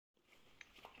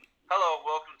Hello and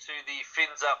welcome to the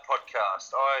Fins Up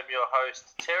podcast. I am your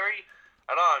host, Terry,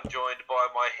 and I'm joined by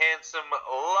my handsome,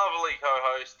 lovely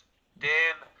co-host,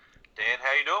 Dan. Dan,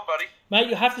 how you doing, buddy? Mate,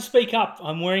 you have to speak up.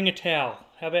 I'm wearing a towel.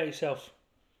 How about yourself?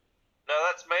 No,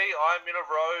 that's me. I'm in a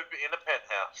robe in a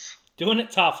penthouse. Doing it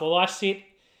tough. Well, I sit.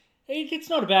 It's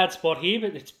not a bad spot here,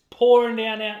 but it's pouring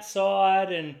down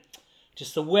outside and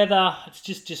just the weather. It's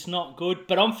just not good.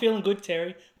 But I'm feeling good,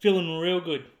 Terry. Feeling real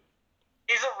good.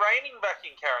 Is it raining back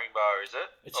in Caringbah, is it?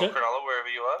 It's Or Cronulla, wherever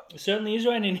you are? It certainly is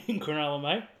raining in Cronulla,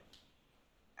 mate.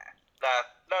 Nah,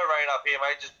 no rain up here,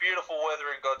 mate. Just beautiful weather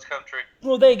in God's country.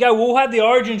 Well, there you go. We'll have the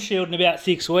Origin Shield in about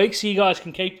 6 weeks, so you guys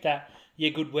can keep that.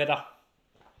 Yeah, good weather.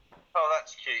 Oh,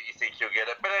 that's cute. You think you'll get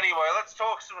it. But anyway, let's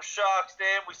talk some Sharks,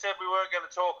 Dan. We said we weren't going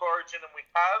to talk Origin, and we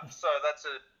have, so that's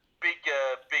a big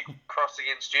cross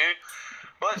against you.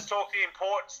 But let's talk the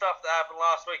important stuff that happened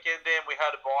last weekend, Dan. We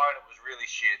had a bye, and it was really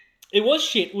shit. It was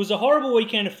shit. It was a horrible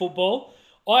weekend of football.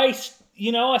 I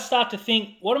start to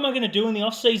think, what am I going to do in the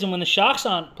off-season when the Sharks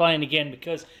aren't playing again?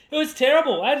 Because it was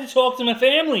terrible. I had to talk to my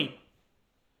family.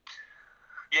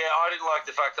 Yeah, I didn't like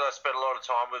the fact that I spent a lot of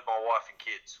time with my wife and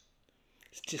kids.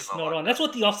 It's just not on. That's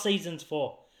what the off-season's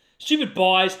for. Stupid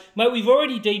buys. Mate, we've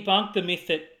already debunked the myth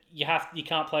that you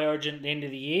can't play Origin at the end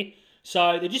of the year.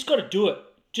 So they just got to do it,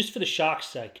 just for the Sharks'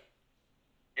 sake.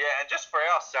 Yeah, and just for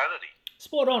our sanity.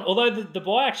 Spot on. Although the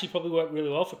buy actually probably worked really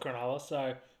well for Cronulla,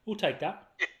 so we'll take that.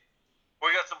 Yeah.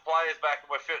 We got some players back and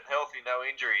we're fit and healthy, no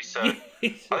injuries. So I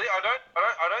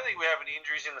don't think we have any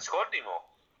injuries in the squad anymore.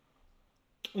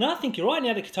 No, I think you're right.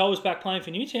 Now that Katoa's back playing for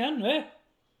Newtown, yeah.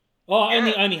 Oh,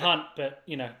 Yeah. only Hunt, but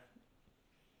you know.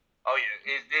 Oh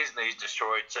yeah, his knee's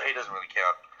destroyed, so he doesn't really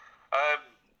count.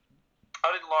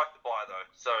 I didn't like the bye though,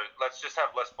 so let's just have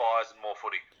less buys and more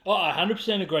footy. Oh, I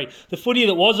 100% agree. The footy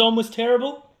that was on was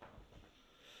terrible.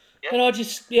 Yep. And I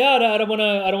don't want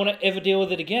to ever deal with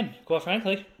it again, quite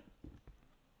frankly.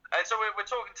 And so we're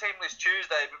talking team list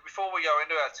Tuesday, but before we go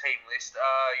into our team list,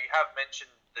 you have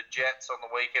mentioned the Jets on the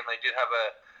weekend. They did have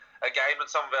a game, and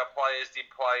some of our players did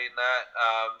play in that.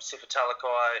 Sifa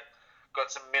Talakai got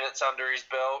some minutes under his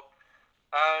belt.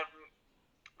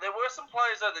 There were some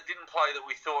players though that didn't play that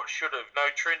we thought should have. No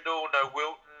Trindle, no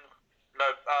Wilton, no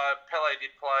Pele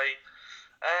did play.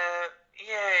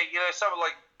 Someone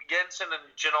like Jensen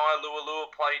and Janai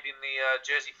Lualua played in the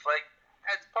Jersey Flag.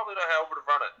 It's probably not how I would have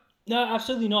run it. No,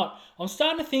 absolutely not. I'm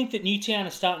starting to think that Newtown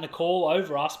is starting to call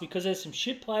over us because there's some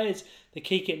shit players that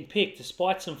keep getting picked,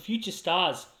 despite some future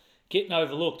stars getting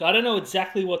overlooked. I don't know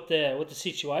exactly what the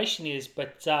situation is,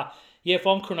 but if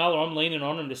I'm Cronulla, I'm leaning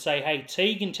on them to say, hey,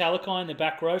 Teague and Talakai in the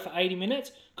back row for 80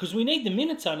 minutes because we need the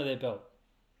minutes under their belt.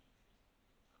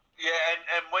 Yeah,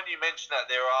 and when you mention that,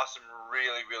 there are some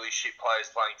really, really shit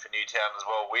players playing for Newtown as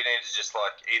well. We need to just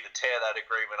either tear that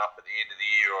agreement up at the end of the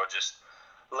year or just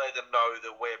let them know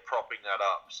that we're propping that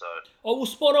up. So. Oh, well,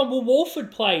 spot on. Well, Walford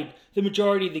played the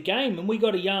majority of the game, and we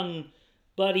got a young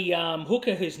bloody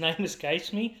hooker whose name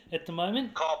escapes me at the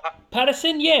moment. Kyle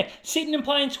Patterson, yeah, sitting and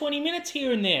playing 20 minutes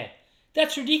here and there.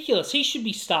 That's ridiculous. He should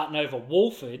be starting over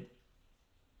Walford.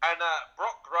 And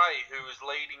Brock Gray, who was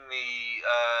leading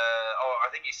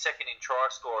I think he's second in try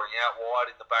scoring out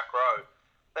wide in the back row.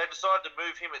 They decided to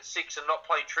move him at 6 and not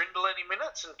play Trindle any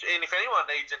minutes. And if anyone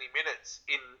needs any minutes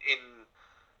in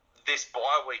this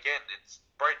bye weekend, it's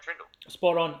Brayden Trindle.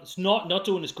 Spot on. It's not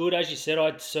doing as good as you said.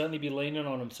 I'd certainly be leaning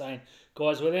on him, saying,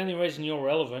 guys, we're the only reason you're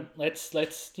relevant. Let's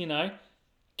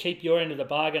keep your end of the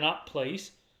bargain up,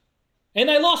 please. And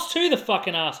they lost to the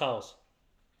fucking assholes.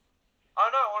 I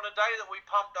know, on a day that we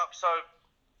pumped up so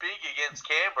big against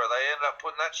Canberra, they ended up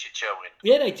putting that shit show in.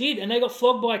 Yeah, they did, and they got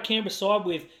flogged by a Canberra side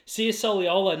with Sia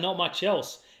Soliola, not much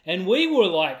else. And we were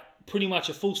pretty much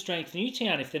a full-strength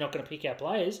Newtown if they're not going to pick our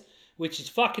players, which is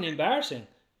fucking embarrassing.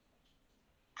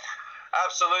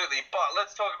 Absolutely, but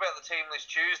let's talk about the team list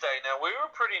Tuesday. Now, we were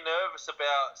pretty nervous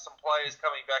about some players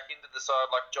coming back into the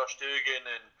side like Josh Dugan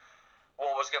and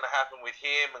what was going to happen with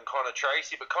him and Connor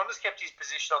Tracy, but Connor's kept his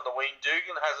position on the wing.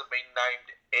 Dugan hasn't been named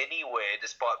anywhere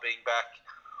despite being back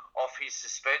off his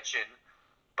suspension.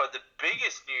 But the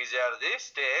biggest news out of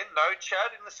this, Dan, no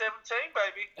Chad in the 17,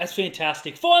 baby. That's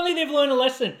fantastic. Finally, they've learned a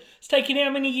lesson. It's taken how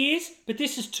many years? But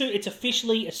this is it's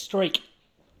officially a streak.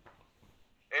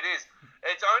 It is.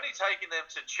 It's only taken them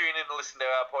to tune in and listen to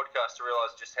our podcast to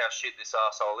realise just how shit this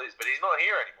arsehole is. But he's not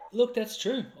here anymore. Look, that's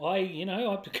true. I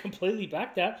completely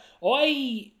back that.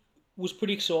 I was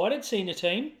pretty excited seeing the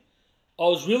team. I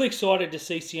was really excited to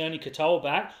see Sione Katoa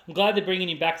back. I'm glad they're bringing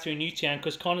him back through Newtown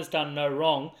because Connor's done no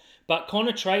wrong. But Connor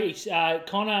and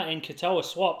Katoa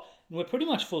swap, and we're pretty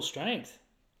much full strength.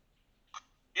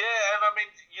 Yeah, and I mean,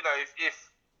 if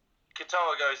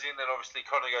Katoa goes in, then obviously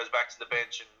Connor goes back to the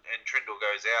bench and Trindle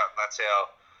goes out, and that's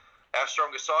our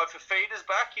strongest side. For Feeder's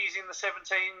back, he's in the 17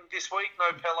 this week.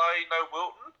 No Pele, no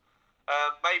Wilton.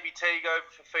 Maybe Teague over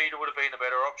for Feeder would have been a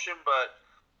better option, but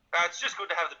it's just good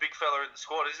to have the big fella in the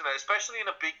squad, isn't it? Especially in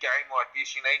a big game like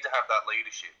this, you need to have that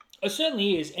leadership. It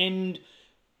certainly is, and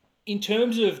in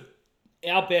terms of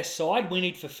our best side, we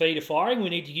need Fifita firing. We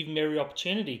need to give him every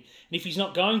opportunity. And if he's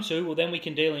not going to, well, then we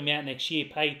can deal him out next year,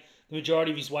 pay the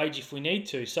majority of his wage if we need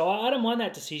to. So I don't mind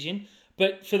that decision.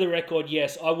 But for the record,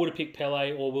 yes, I would have picked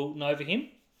Pele or Wilton over him.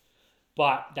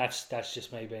 But that's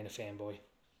just me being a fanboy.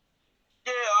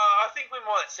 Yeah, I think we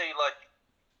might see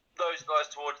those guys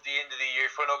towards the end of the year.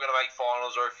 If we're not going to make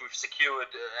finals, or if we've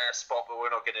secured a spot but we're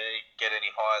not going to get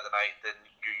any higher than 8, then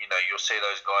you'll see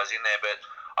those guys in there. But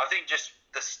I think just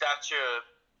the stature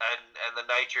and the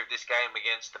nature of this game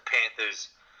against the Panthers,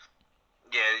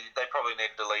 yeah, they probably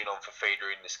need to lean on for Feeder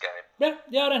in this game.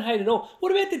 Yeah, I don't hate it at all.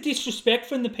 What about the disrespect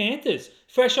from the Panthers?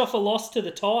 Fresh off a loss to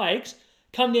the Tigers,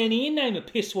 come down here and name a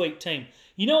piss-weak team.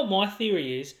 You know what my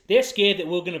theory is? They're scared that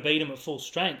we're going to beat them at full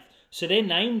strength. So they're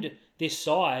named this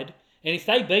side, and if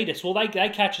they beat us, well, they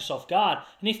catch us off guard.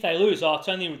 And if they lose, it's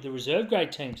only the reserve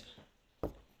grade teams.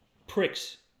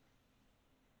 Pricks.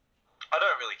 I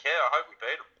don't really care. I hope we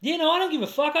beat them. Yeah, no, I don't give a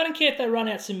fuck. I don't care if they run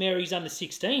out St Mary's under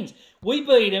 16s. We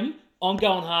beat them. I'm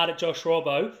going hard at Josh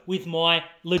Robbo with my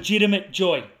legitimate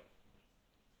joy.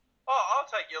 Oh, I'll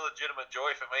take your legitimate joy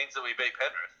if it means that we beat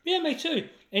Penrith. Yeah, me too.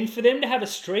 And for them to have a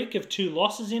streak of 2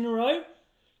 losses in a row,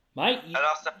 mate. And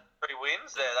us to have 3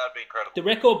 wins, that would be incredible. The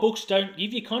record books don't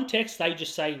give you context. They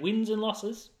just say wins and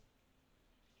losses.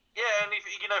 Yeah, and if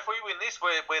we win this,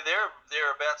 we're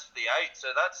thereabouts for the 8.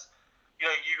 So that's...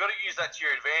 you've got to use that to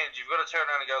your advantage. You've got to turn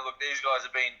around and go, look, these guys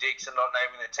are being dicks and not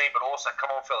naming their team, but also,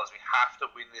 come on, fellas, we have to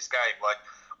win this game.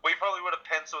 We probably would have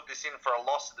penciled this in for a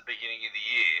loss at the beginning of the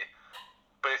year,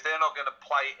 but if they're not going to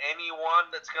play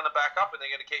anyone that's going to back up and they're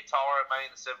going to keep Tyro and May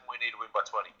in the 7, we need to win by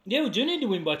 20. Yeah, we do need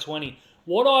to win by 20.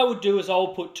 What I would do is I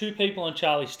would put 2 people on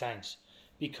Charlie Staines,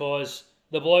 because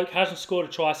the bloke hasn't scored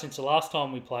a try since the last time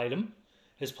we played him,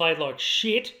 has played like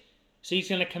shit, so he's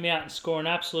going to come out and score an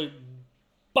absolute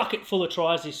bucket full of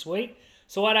tries this week.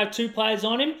 So I'd have 2 players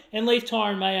on him and leave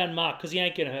Tyron May unmarked because he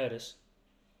ain't going to hurt us.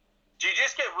 Do you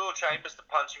just get Will Chambers to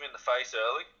punch him in the face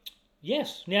early?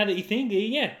 Yes. Now that you think,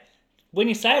 yeah. When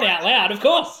you say it out loud, of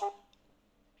course.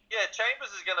 Yeah,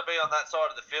 Chambers is going to be on that side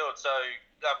of the field. So,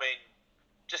 I mean,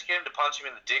 just get him to punch him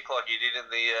in the dick like he did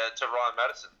to Ryan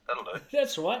Madison. That'll do.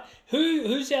 That's right.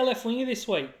 Who's our left winger this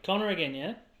week? Connor again,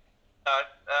 yeah? No,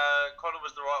 Connor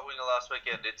was the right winger last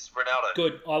weekend. It's Ronaldo.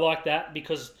 Good. I like that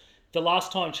because the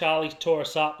last time Charlie tore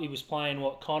us up, he was playing,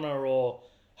 Connor or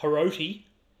Hiroti,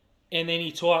 and then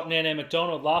he tore up Nene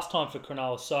McDonald last time for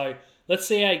Cronulla. So let's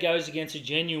see how he goes against a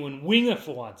genuine winger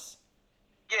for once.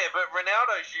 Yeah, but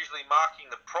Ronaldo's usually marking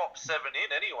the prop 7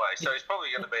 in anyway, so he's probably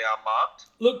going to be unmarked.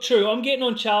 Look, true. I'm getting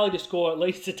on Charlie to score at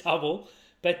least a double.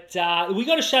 But we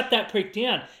got to shut that prick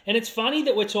down. And it's funny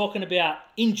that we're talking about,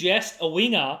 in jest, a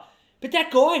winger. But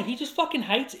that guy, he just fucking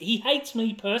hates it. He hates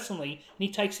me personally, and he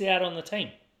takes it out on the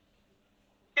team.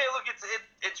 Yeah, look,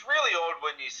 it's really odd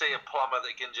when you see a plumber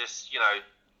that can just,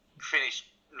 finish,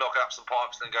 knock up some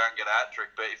pipes and then go and get a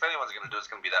hat-trick. But if anyone's going to do it, it's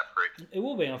going to be that prick. It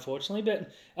will be, unfortunately. But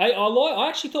I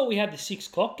actually thought we had the 6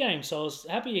 o'clock game, so I was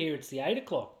happy to hear it's the 8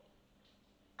 o'clock.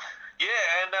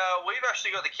 Yeah, and we've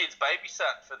actually got the kids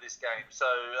babysat for this game. So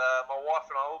my wife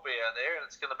and I will be out there, and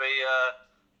it's going to be...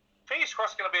 fingers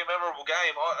crossed, going to be a memorable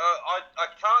game. I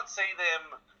can't see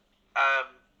them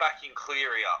backing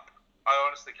Cleary up. I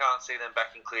honestly can't see them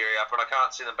backing Cleary up, and I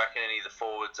can't see them backing any of the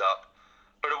forwards up.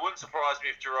 But it wouldn't surprise me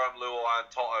if Jerome Luai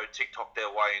and Toto TikTok their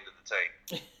way into the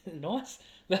team. Nice.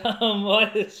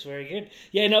 That's very good.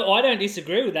 Yeah, no, I don't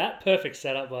disagree with that. Perfect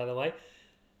setup, by the way.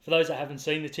 For those that haven't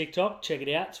seen the TikTok, check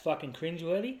it out. It's fucking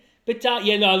cringeworthy. But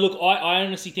look, I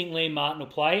honestly think Liam Martin will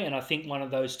play, and I think one of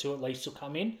those 2 at least will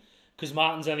come in. Because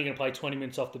Martin's only going to play 20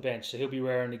 minutes off the bench, so he'll be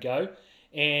raring to go.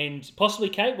 And possibly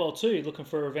Catewell too, looking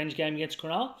for a revenge game against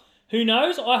Cronulla. Who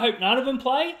knows? I hope none of them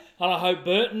play. And I hope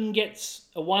Burton gets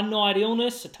a one-night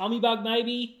illness, a tummy bug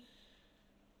maybe.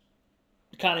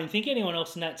 I can't even think of anyone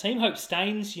else in that team. Hope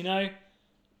Staines,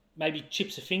 maybe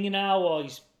chips a fingernail while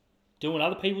he's doing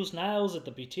other people's nails at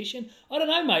the beautician. I don't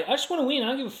know, mate. I just want to win. I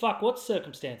don't give a fuck what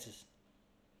circumstances.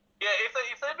 Yeah, if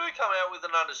they do come out with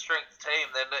an under-strength team,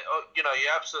 then, you're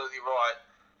absolutely right.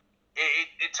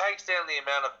 It takes down the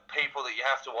amount of people that you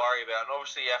have to worry about. And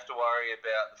obviously you have to worry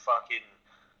about the fucking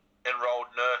enrolled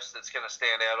nurse that's going to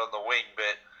stand out on the wing.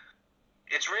 But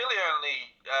it's really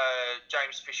only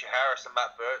James Fisher-Harris and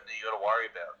Matt Burton that you got to worry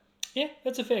about. Yeah,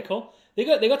 that's a fair call. They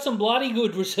got some bloody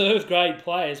good reserve grade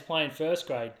players playing first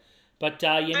grade, but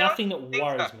nothing that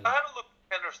worries me. I had a look at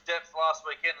Penrith's depth last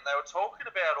weekend, and they were talking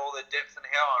about all their depth and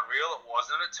how unreal it was,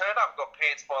 and it turned up and got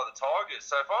pants by the Tigers.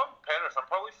 So if I'm Penrith, I'm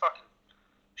probably fucking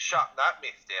shutting that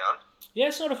myth down. Yeah,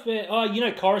 it's not a fair. Oh,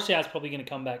 Coruscant's probably going to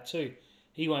come back too.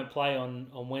 He won't play on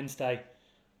Wednesday.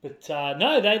 But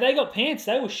no, they got pants.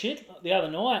 They were shit the other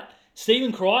night.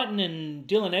 Stephen Crichton and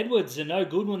Dylan Edwards are no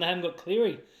good when they haven't got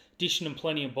Cleary dishing them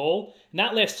plenty of ball. And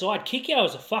that left side, Kikau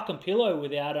was a fucking pillow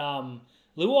without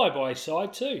Luai by his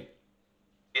side too.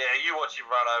 Yeah, you watch him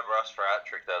run over us for a hat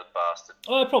trick, that bastard.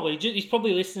 Oh, probably. He's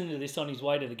probably listening to this on his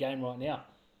way to the game right now.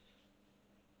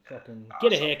 Fucking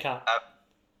get a haircut.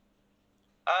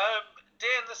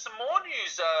 Dan, there's some more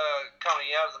news coming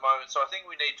out at the moment, so I think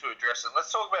we need to address it.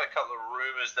 Let's talk about a couple of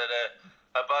rumours that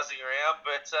are buzzing around.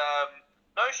 But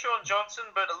no Sean Johnson,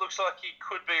 but it looks like he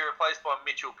could be replaced by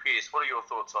Mitchell Pearce. What are your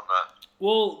thoughts on that?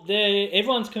 Well,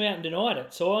 everyone's come out and denied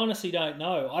it, so I honestly don't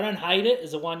know. I don't hate it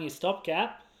as a one-year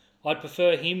stopgap. I'd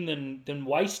prefer him than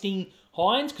wasting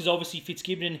Hines, because obviously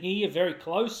Fitzgibbon and he are very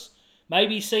close.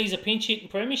 Maybe he sees a pinch hit in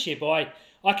premiership. I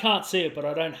can't see it, but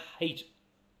I don't hate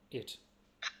it.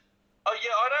 Oh,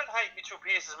 yeah, I don't hate Mitchell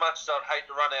Pearce as much as I'd hate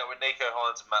to run out with Nico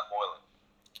Hines and Matt Moylan.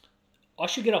 I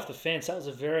should get off the fence. That was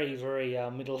a very, very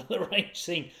middle of the range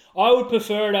thing. I would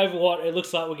prefer it over what it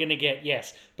looks like we're going to get,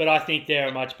 yes. But I think there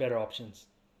are much better options.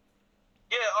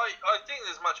 Yeah, I think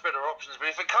there's much better options.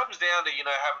 But if it comes down to,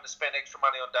 having to spend extra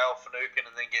money on Dale Finucane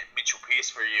and then get Mitchell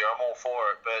Pearce for a year, I'm all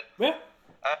for it. But yeah,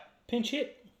 pinch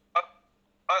hit.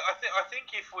 I think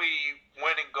if we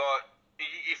went and got...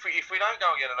 If we don't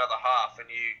go and get another half and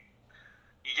you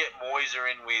get Moiser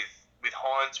in with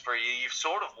Hines for a year, you've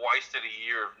sort of wasted a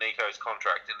year of Nico's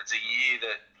contract, and it's a year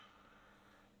that,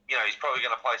 he's probably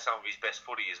going to play some of his best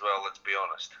footy as well, let's be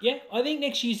honest. Yeah, I think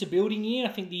next year's a building year. I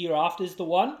think the year after is the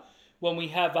one when we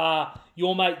have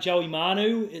your mate Joey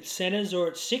Manu at centres or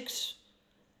at 6.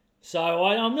 So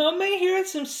I'm hearing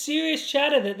some serious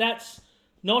chatter that's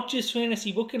not just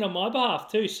fantasy booking on my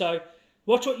behalf too. So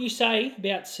watch what you say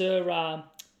about Sir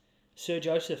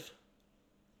Joseph.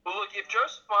 Well, look, if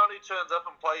Joseph Manu turns up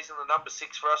and plays in the number 6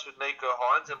 for us with Nico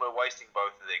Hines, then we're wasting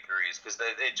both of their careers because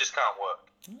they just can't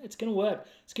work. It's going to work.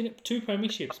 It's going to 2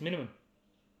 premierships minimum.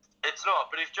 It's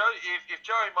not, but if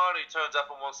Joey Manu turns up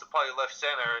and wants to play left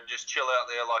centre and just chill out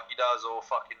there like he does all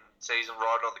fucking season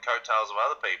riding on the coattails of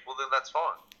other people, then that's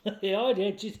fine. Yeah,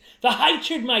 just the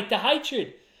hatred, mate, the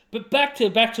hatred. But back to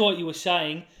what you were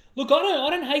saying. Look, I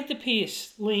don't hate the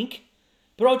Pearce link,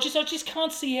 but I just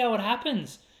can't see how it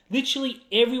happens. Literally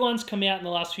everyone's come out in the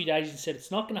last few days and said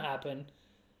it's not going to happen.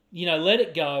 Let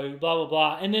it go, blah, blah,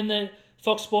 blah. And then the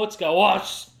Fox Sports go,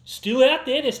 it's still out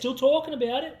there. They're still talking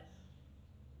about it.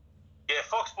 Yeah,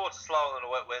 Fox Sports are slower than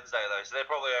a wet Wednesday, though, so they're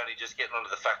probably only just getting onto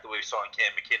the fact that we've signed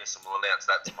Cam McInnes and we'll announce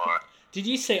that tomorrow. Did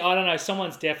you see, I don't know,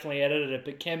 someone's definitely edited it,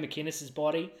 but Cam McInnes'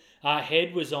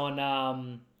 head was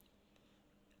on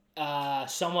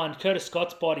Curtis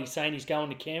Scott's body saying he's going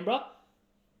to Canberra.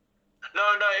 No,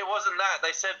 it wasn't that.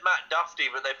 They said Matt Duffy,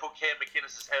 but they put Cam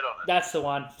McInnes' head on it. That's the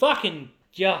one. Fucking,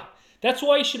 yeah. That's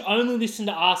why you should only listen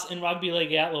to us and Rugby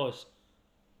League Outlaws.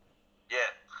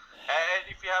 Yeah. And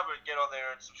if you haven't, get on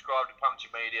there and subscribe to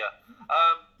Puncture Media.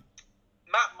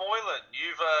 Matt Moylan,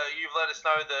 you've let us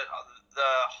know that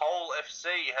the whole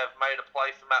FC have made a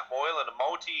play for Matt Moylan, a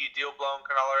multi-year deal blowing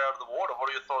Cronulla out of the water. What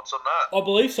are your thoughts on that? I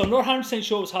believe so. I'm not 100%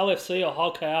 sure it was Hull FC or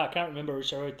Hull KR. I can't remember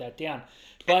which I wrote that down.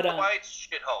 But it's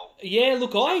shithole. Yeah,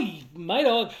 look,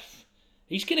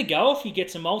 he's going to go if he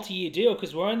gets a multi-year deal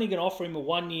because we're only going to offer him a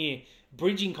 1-year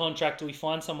bridging contract till we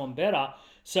find someone better.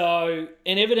 So,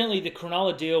 and evidently the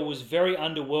Cronulla deal was very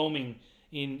underwhelming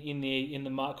in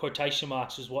the quotation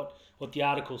marks was what the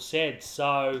article said.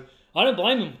 So I don't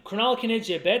blame them. Cronulla can edge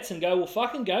their bets and go, well,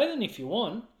 fucking go then if you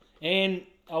want. And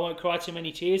I won't cry too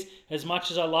many tears. As much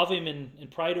as I love him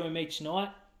and pray to him each night,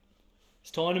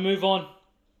 it's time to move on.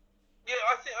 Yeah,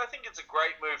 I think it's a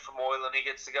great move for Moylan. He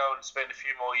gets to go and spend a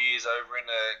few more years over in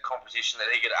a competition that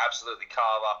he could absolutely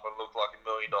carve up and look like $1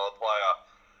 million player.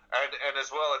 And as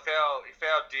well, if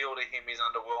our deal to him is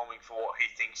underwhelming for what he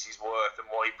thinks he's worth and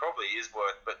what he probably is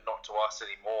worth, but not to us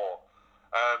anymore,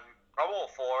 I'm all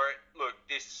for it. Look,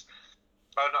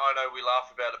 I know we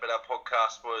laugh about it, but our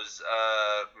podcast was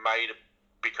made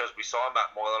because we signed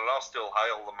Matt Moylan, and I'll still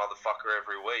hail the motherfucker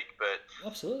every week. But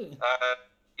absolutely.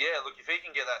 Yeah, look, if he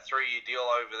can get that 3-year deal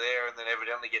over there and then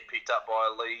evidently get picked up by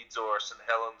a Leeds or a St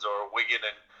Helens or a Wigan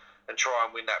and try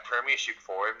and win that premiership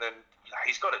for him, then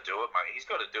he's got to do it, mate. He's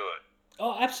got to do it.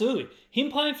 Oh, absolutely. Him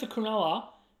playing for Cronulla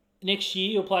next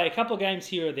year, he'll play a couple of games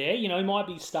here or there. He might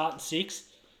be starting 6.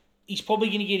 he's probably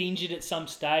going to get injured at some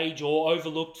stage or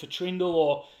overlooked for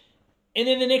Trindle, and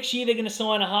then the next year they're going to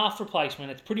sign a half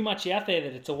replacement. It's pretty much out there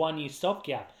that it's a 1 year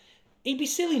stopgap. He'd be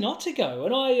silly not to go,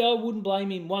 and I wouldn't blame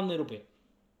him one little bit.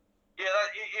 Yeah,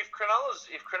 if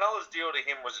Cronulla's deal to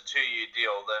him was a 2 year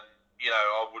deal, then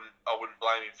I wouldn't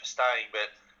blame him for staying. But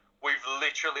we've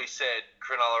literally said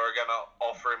Cronulla are going to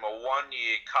offer him a 1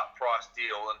 year cut price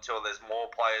deal until there's more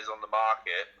players on the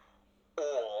market,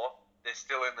 or they're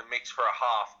still in the mix for a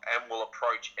half and will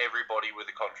approach everybody with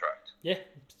a contract. Yeah,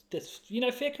 that's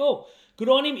fair call. Good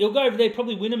on him. He'll go over there,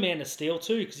 probably win a Man of Steel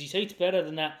too, because his heat's better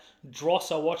than that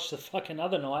dross I watched the fucking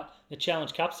other night, the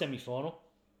Challenge Cup semi-final.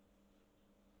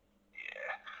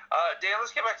 Dan,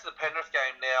 let's get back to the Penrith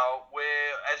game now,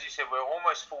 where, as you said, we're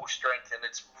almost full strength, and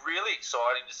it's really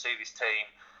exciting to see this team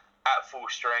at full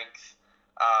strength.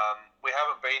 We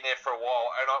haven't been there for a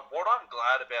while, and what I'm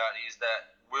glad about is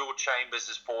that Will Chambers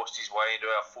has forced his way into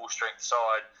our full strength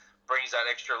side, brings that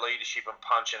extra leadership and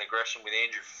punch and aggression with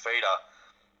Andrew Fifita.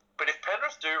 But if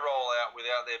Penrith do roll out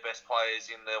without their best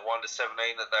players in the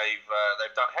 1-17 that they've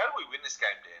done, how do we win this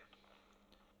game, Dan?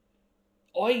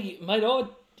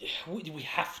 We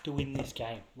have to win this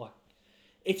game.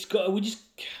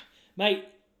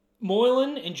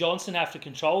 Moylan and Johnson have to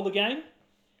control the game,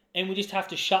 and we just have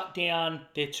to shut down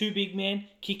their two big men,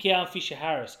 Kikau and Fisher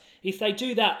Harris. If they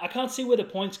do that, I can't see where the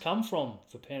points come from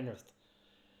for Penrith.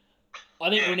 I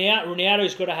think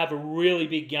Ronaldo's got to have a really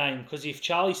big game, because if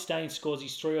Charlie Staines scores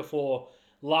his 3 or 4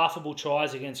 laughable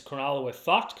tries against Cronulla, we're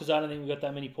fucked, because I don't think we've got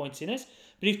that many points in us.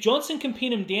 But if Johnson can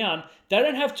pin him down, they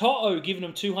don't have Toto giving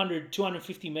them 200,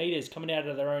 250 metres coming out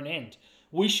of their own end.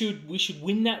 We should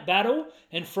win that battle,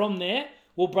 and from there,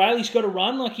 Brayley's got to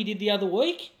run like he did the other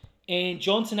week, and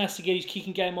Johnson has to get his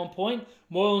kicking game on point.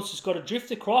 Moylan's just got to drift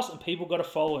across, and people got to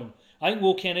follow him. I think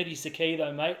Will Kennedy's the key,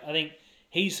 though, mate. I think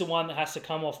he's the one that has to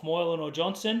come off Moylan or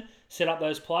Johnson, set up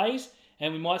those plays,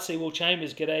 and we might see Will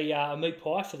Chambers get a meat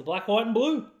pie for the black, white and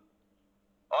blue.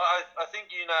 I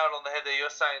think you nailed on the head there. You're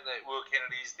saying that Will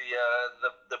Kennedy's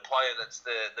the player that's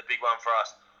the big one for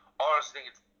us. I honestly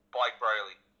think it's Blake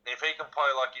Brayley. If he can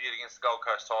play like he did against the Gold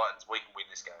Coast Titans, we can win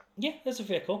this game. Yeah, that's a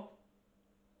fair call.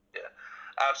 Yeah,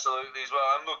 absolutely as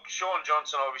well. And look, Sean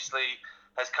Johnson obviously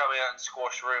has come out and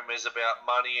squashed rumours about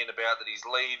money and about that he's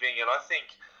leaving. And I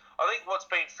think what's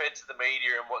being fed to the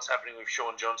media and what's happening with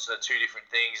Sean Johnson are two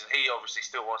different things. And he obviously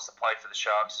still wants to play for the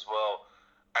Sharks as well.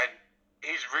 And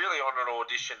he's really on an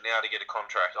audition now to get a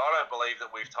contract. I don't believe that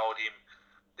we've told him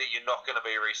that you're not going to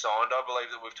be re-signed. I believe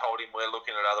that we've told him we're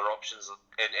looking at other options,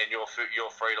 and you're free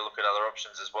to look at other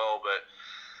options as well. But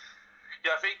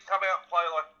yeah, if he can come out and play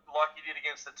like he did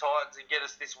against the Titans and get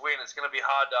us this win, it's going to be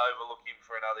hard to overlook him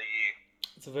for another year.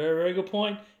 It's a very, very good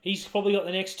point. He's probably got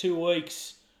the next 2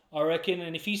 weeks, I reckon.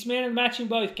 And if he's man of the match in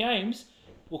both games,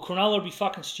 well, Cronulla would be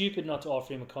fucking stupid not to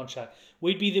offer him a contract.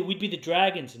 We'd be the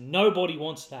Dragons, and nobody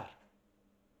wants that.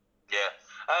 Yeah.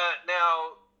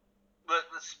 Now,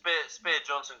 let's spare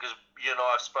Johnson, because you and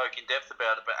I have spoke in depth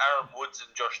about it, but Aaron Woods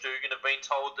and Josh Dugan have been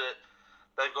told that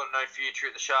they've got no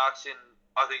future at the Sharks, and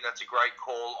I think that's a great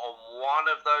call on one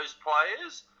of those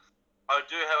players. I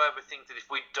do, however, think that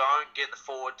if we don't get the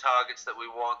forward targets that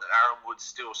we want, that Aaron Woods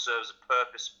still serves a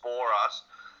purpose for us,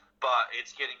 but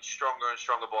it's getting stronger and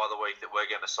stronger by the week that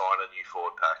we're going to sign a new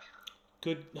forward pack.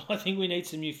 Good. I think we need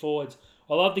some new forwards.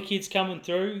 I love the kids coming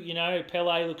through.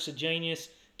 Pele looks a genius.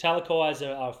 Talakai is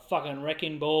a fucking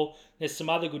wrecking ball. There's some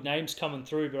other good names coming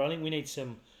through, but I think we need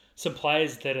some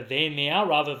players that are there now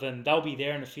rather than they'll be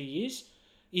there in a few years.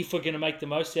 If we're going to make the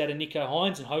most out of Nicho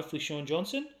Hynes and hopefully Sean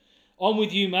Johnson. I'm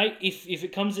with you, mate. If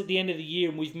it comes at the end of the year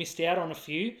and we've missed out on a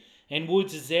few and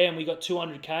Woods is there and we got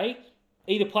 200k,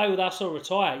 either play with us or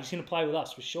retire. He's going to play with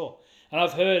us for sure. And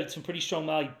I've heard some pretty strong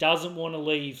mail. He doesn't want to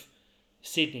leave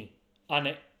Sydney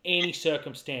under any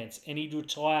circumstance, and he'd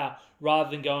retire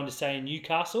rather than going to, say,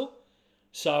 Newcastle.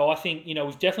 So I think,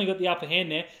 we've definitely got the upper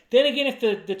hand there. Then again, if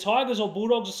the Tigers or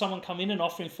Bulldogs or someone come in and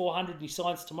offer him 400 and he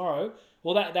signs tomorrow,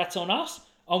 well, that's on us.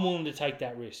 I'm willing to take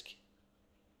that risk.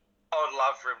 I would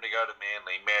love for him to go to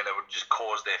Manly. Man, it would just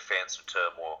cause their fans some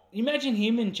turmoil. Imagine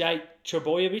him and Jake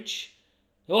Trbojevic.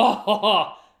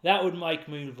 Oh, that would make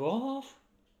me laugh.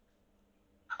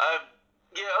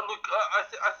 Yeah, look,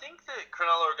 I think that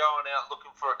Cronulla are going out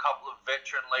looking for a couple of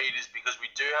veteran leaders, because we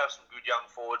do have some good young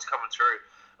forwards coming through,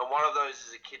 and one of those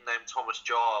is a kid named Thomas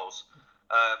Giles,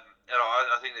 and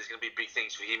I think there's going to be big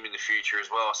things for him in the future as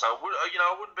well. So I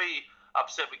wouldn't be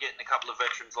upset with getting a couple of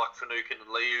veterans like Finucane and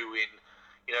Liu in,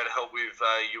 to help with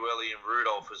Ueli and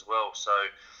Rudolph as well. So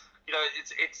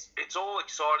it's all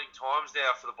exciting times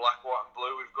now for the black, white, and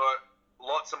blue. We've got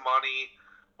lots of money.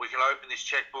 we can open this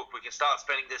checkbook, we can start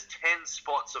spending. There's 10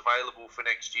 spots available for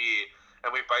next year,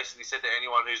 and we basically said to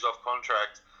anyone who's off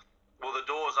contract, well, the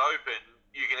door's open.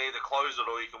 You can either close it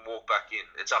or you can walk back in.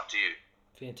 It's up to you.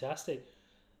 Fantastic.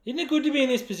 Isn't it good to be in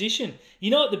this position?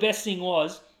 You know what the best thing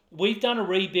was? We've done a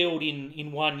rebuild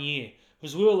in 1 year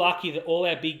because we were lucky that all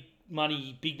our big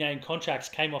money, big name contracts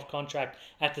came off contract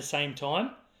at the same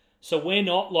time. So we're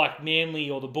not like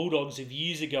Manly or the Bulldogs of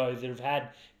years ago that have had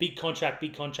big contract,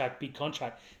 big contract, big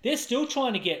contract. They're still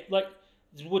trying to get, like,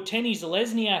 Wateni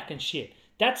Zelezniak and shit.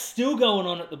 That's still going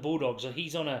on at the Bulldogs. Or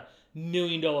he's on a $1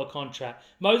 million contract.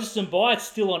 Moses Mbaye's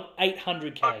still on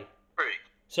 $800K.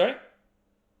 Sorry?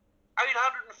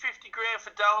 850 grand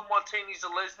for Dallin Wateni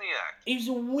Zelezniak. He was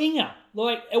a winger.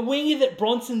 Like, a winger that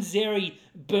Bronson Xerri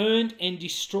burned and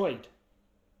destroyed.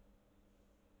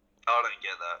 I don't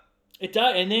get that. It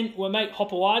does. And then, well, mate,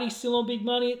 Hopewadi's still on big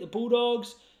money at the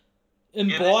Bulldogs.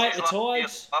 And Mbaye at the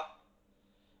Tigers.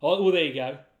 Oh, well, there you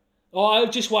go. Oh,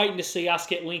 I'm just waiting to see us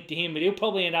get linked to him, but he'll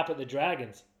probably end up at the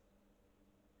Dragons.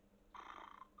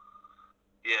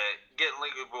 Yeah, getting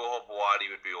linked with Will Hopewadi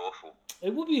would be awful.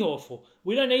 It would be awful.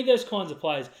 We don't need those kinds of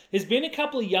players. There's been a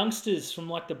couple of youngsters from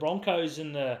like the Broncos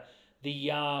and the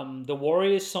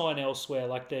Warriors sign elsewhere,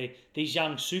 like these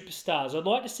young superstars. I'd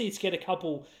like to see us get a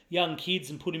couple young kids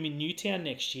and put them in Newtown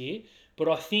next year. But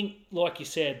I think, like you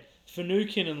said,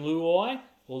 Finucane and Louis,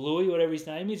 whatever his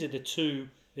name is, are the two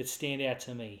that stand out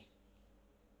to me.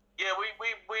 Yeah,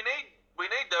 we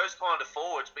need those kind of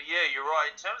forwards. But yeah, you're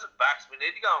right. In terms of backs, we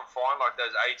need to go and find like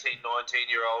those 18,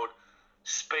 19-year-old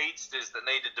speedsters that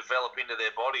need to develop into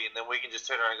their body, and then we can just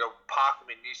turn around and go park them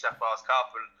in New South Wales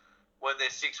Cup, and when they're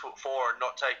 6'4" and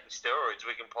not taking steroids,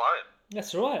 we can play them.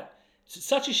 That's right. It's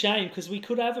such a shame because we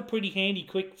could have a pretty handy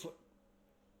quick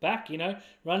back,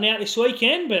 run out this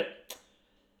weekend, but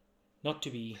not to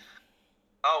be.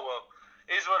 Oh, well,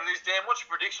 here's what it is, Dan. What's your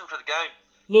prediction for the game?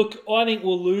 Look, I think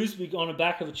we'll lose on the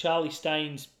back of a Charlie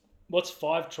Staines,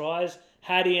 5 tries,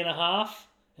 Hattie and a half,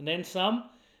 and then some.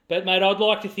 But, mate, I'd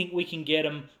like to think we can get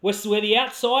them. We're the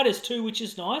outsiders too, which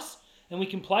is nice, and we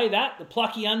can play that. The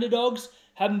plucky underdogs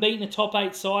haven't beaten a top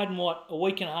 8 side in, a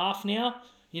week and a half now.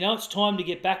 It's time to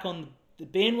get back on the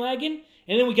bandwagon,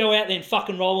 and then we go out there and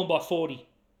fucking roll them by 40.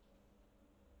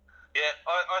 Yeah,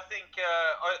 I think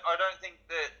I don't think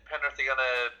that Penrith are going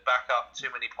to back up too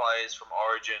many players from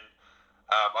Origin.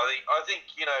 I think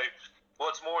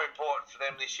what's more important for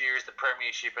them this year is the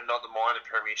premiership and not the minor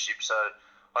premiership. So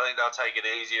I think they'll take it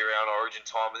easy around Origin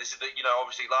time. And this is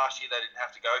obviously last year they didn't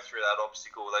have to go through that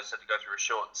obstacle. They just had to go through a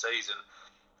shortened season.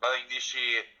 I think this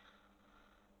year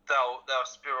they'll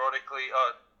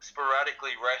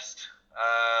sporadically rest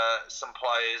some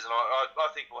players, and I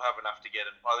think we'll have enough to get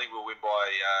it. I think we'll win by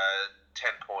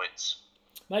 10 points.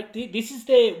 Mate, this is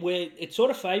where it sort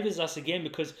of favours us again,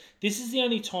 because this is the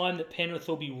only time that Penrith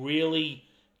will be really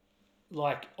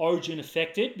Origin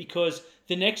affected, because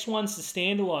the next one's the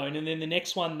standalone, and then the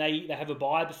next one they have a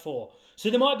bye before. So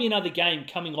there might be another game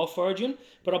coming off Origin,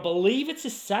 but I believe it's a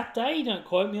Saturday. Don't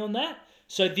quote me on that.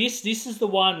 So this is the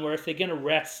one where if they're going to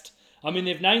rest, I mean,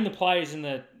 they've named the players in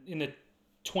the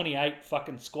 28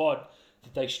 fucking squad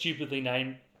that they stupidly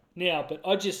named now, but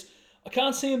I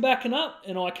can't see them backing up,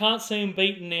 and I can't see them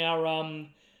beating our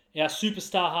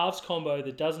superstar halves combo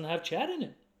that doesn't have Chad in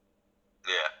it.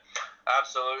 Yeah,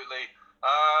 absolutely.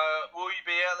 Will you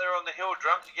be out there on the hill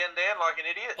drunk again, Dan, like an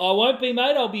idiot? I won't be,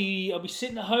 mate. I'll be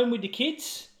sitting at home with the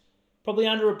kids, probably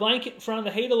under a blanket in front of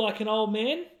the heater like an old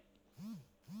man.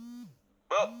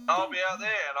 Well, I'll be out there,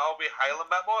 and I'll be hailing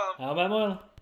Matt Moylan. Matt Moylan.